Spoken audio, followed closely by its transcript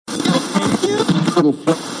You are receiving the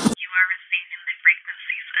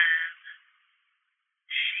frequencies of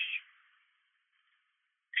she.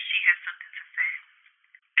 She has something to say.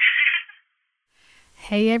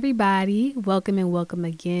 Hey everybody, welcome and welcome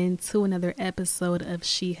again to another episode of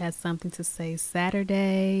She Has Something to Say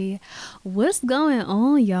Saturday. What's going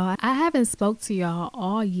on, y'all? I haven't spoke to y'all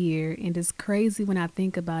all year, and it's crazy when I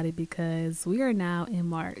think about it because we are now in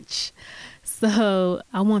March. So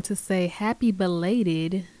I want to say happy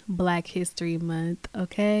belated Black History Month,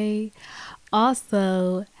 okay?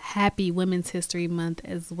 Also, happy Women's History Month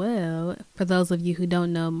as well. For those of you who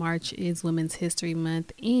don't know, March is Women's History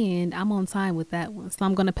Month, and I'm on time with that one. So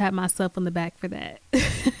I'm going to pat myself on the back for that.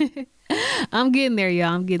 I'm getting there,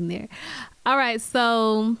 y'all. I'm getting there. All right,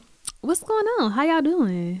 so what's going on? How y'all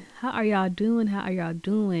doing? How are y'all doing? How are y'all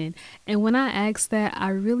doing? And when I ask that, I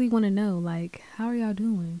really want to know, like, how are y'all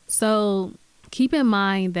doing? So keep in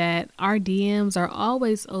mind that our DMs are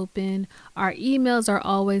always open. Our emails are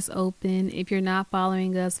always open. If you're not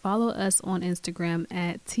following us, follow us on Instagram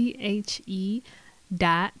at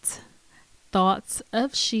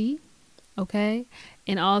the.thoughtsofshe. Okay.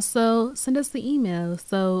 And also send us the email.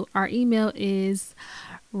 So our email is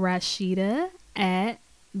Rashida at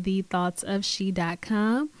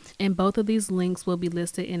thethoughtsofshe.com, and both of these links will be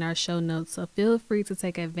listed in our show notes, so feel free to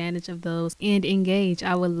take advantage of those and engage.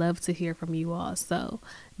 I would love to hear from you all, so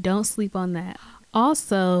don't sleep on that.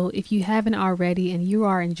 Also, if you haven't already and you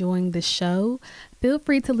are enjoying the show, feel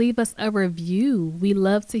free to leave us a review. We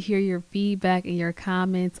love to hear your feedback and your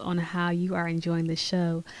comments on how you are enjoying the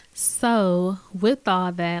show. So, with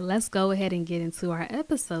all that, let's go ahead and get into our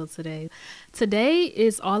episode today. Today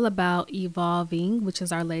is all about evolving, which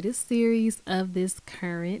is our latest series of this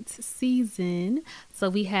current season. So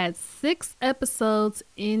we had 6 episodes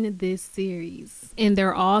in this series, and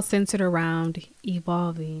they're all centered around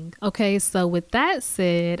evolving. Okay, so with that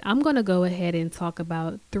said, I'm going to go ahead and talk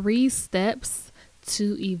about 3 steps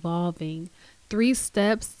to evolving, 3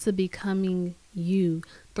 steps to becoming you,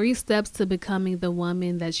 3 steps to becoming the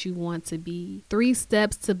woman that you want to be, 3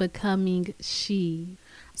 steps to becoming she.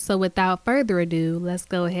 So without further ado, let's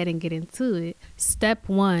go ahead and get into it. Step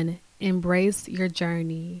 1, embrace your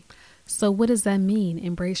journey. So what does that mean?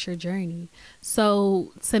 Embrace your journey.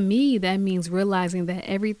 So to me, that means realizing that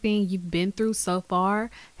everything you've been through so far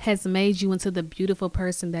has made you into the beautiful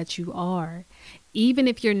person that you are. Even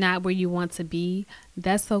if you're not where you want to be,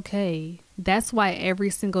 that's okay. That's why every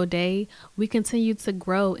single day we continue to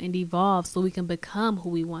grow and evolve so we can become who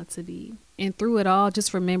we want to be. And through it all,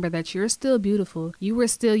 just remember that you're still beautiful. You were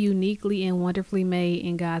still uniquely and wonderfully made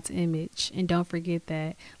in God's image. And don't forget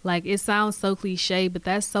that. Like, it sounds so cliche, but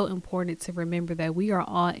that's so important to remember that we are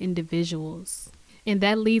all individuals. And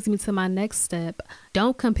that leads me to my next step.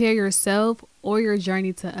 Don't compare yourself or your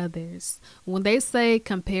journey to others. When they say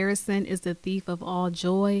comparison is the thief of all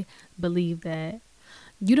joy, believe that.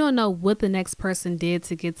 You don't know what the next person did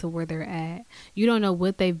to get to where they're at. You don't know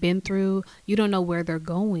what they've been through. You don't know where they're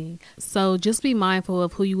going. So just be mindful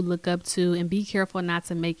of who you look up to and be careful not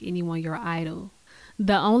to make anyone your idol.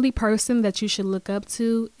 The only person that you should look up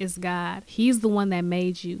to is God. He's the one that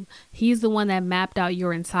made you. He's the one that mapped out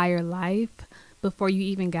your entire life before you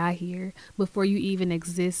even got here, before you even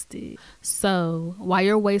existed. So while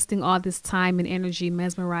you're wasting all this time and energy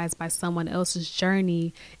mesmerized by someone else's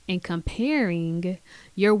journey and comparing,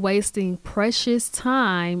 you're wasting precious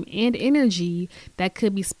time and energy that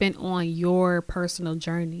could be spent on your personal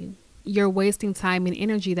journey. You're wasting time and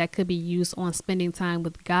energy that could be used on spending time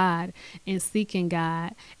with God and seeking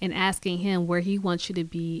God and asking Him where He wants you to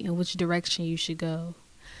be and which direction you should go.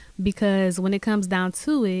 Because when it comes down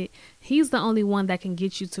to it, He's the only one that can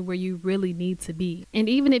get you to where you really need to be. And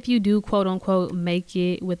even if you do, quote unquote, make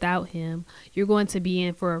it without Him, you're going to be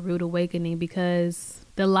in for a rude awakening, because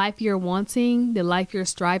the life you're wanting, the life you're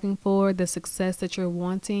striving for, the success that you're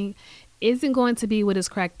wanting isn't going to be what it's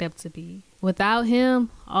cracked up to be. Without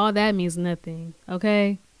Him, all that means nothing.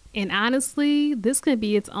 Okay? And honestly, this could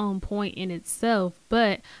be its own point in itself,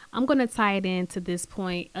 but I'm going to tie it into this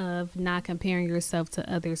point of not comparing yourself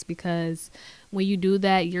to others, because when you do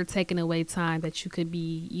that, you're taking away time that you could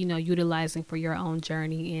be, utilizing for your own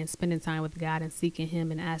journey and spending time with God and seeking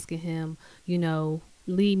Him and asking Him,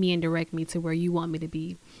 lead me and direct me to where you want me to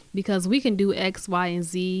be. Because we can do X, Y, and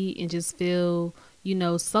Z and just feel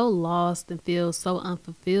so lost and feel so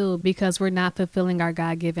unfulfilled because we're not fulfilling our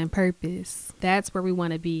God-given purpose. That's where we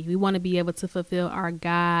want to be. We want to be able to fulfill our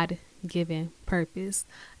God-given purpose,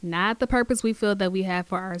 not the purpose we feel that we have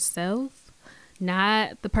for ourselves,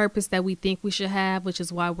 not the purpose that we think we should have, which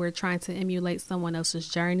is why we're trying to emulate someone else's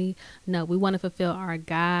journey. No, we want to fulfill our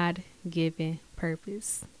God-given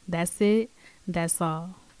purpose. That's it. That's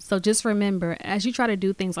all. So just remember, as you try to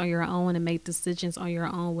do things on your own and make decisions on your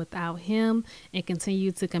own without him, and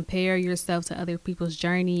continue to compare yourself to other people's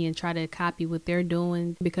journey and try to copy what they're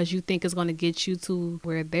doing because you think it's going to get you to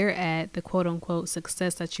where they're at, the quote unquote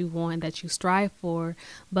success that you want, that you strive for,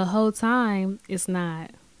 but whole time it's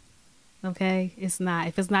not. Okay? It's not.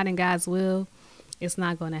 If it's not in God's will, it's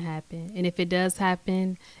not going to happen. And if it does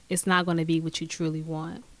happen, it's not going to be what you truly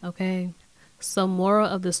want. Okay? So moral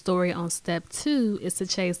of the story on step 2 is to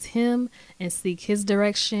chase him and seek his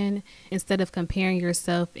direction instead of comparing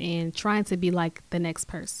yourself and trying to be like the next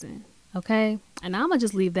person. Okay? And I'm going to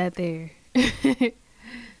just leave that there.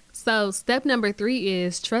 So step number 3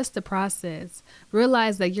 is trust the process.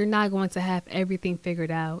 Realize that you're not going to have everything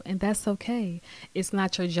figured out, and that's okay. It's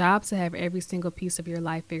not your job to have every single piece of your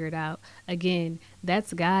life figured out. Again,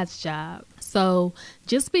 that's God's job. So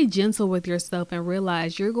just be gentle with yourself and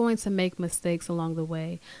realize you're going to make mistakes along the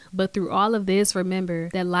way. But through all of this, remember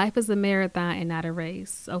that life is a marathon and not a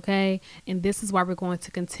race, okay? And this is why we're going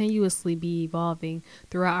to continuously be evolving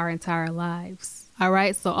throughout our entire lives. All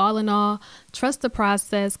right. So all in all, trust the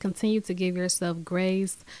process. Continue to give yourself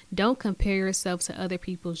grace. Don't compare yourself to other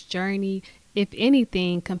people's journey. If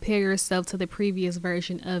anything, compare yourself to the previous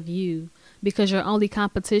version of you, because your only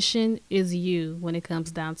competition is you when it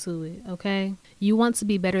comes down to it. Okay. You want to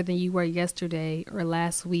be better than you were yesterday or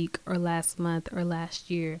last week or last month or last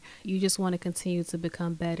year. You just want to continue to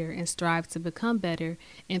become better and strive to become better.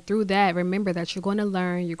 And through that, remember that you're going to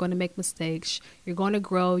learn, you're going to make mistakes, you're going to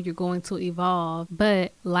grow, you're going to evolve.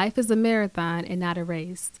 But life is a marathon and not a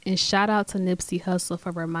race. And shout out to Nipsey Hussle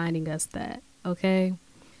for reminding us that. Okay.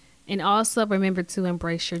 And also remember to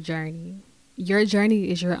embrace your journey. Your journey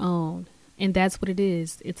is your own. And that's what it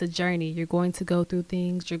is. It's a journey. You're going to go through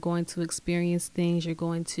things. You're going to experience things. You're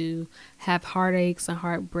going to have heartaches and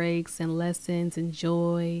heartbreaks and lessons and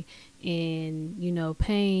joy and,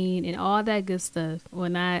 pain and all that good stuff. Well,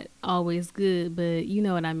 not always good, but you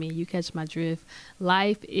know what I mean. You catch my drift.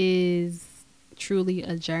 Life is truly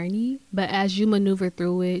a journey, but as you maneuver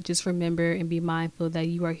through it, just remember and be mindful that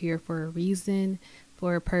you are here for a reason,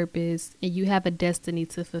 for a purpose, and you have a destiny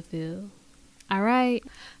to fulfill. All right.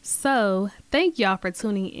 So thank y'all for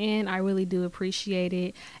tuning in. I really do appreciate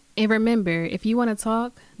it. And remember, if you want to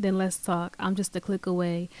talk, then let's talk. I'm just a click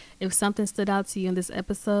away. If something stood out to you in this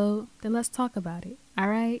episode, then let's talk about it. All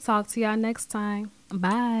right. Talk to y'all next time.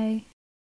 Bye.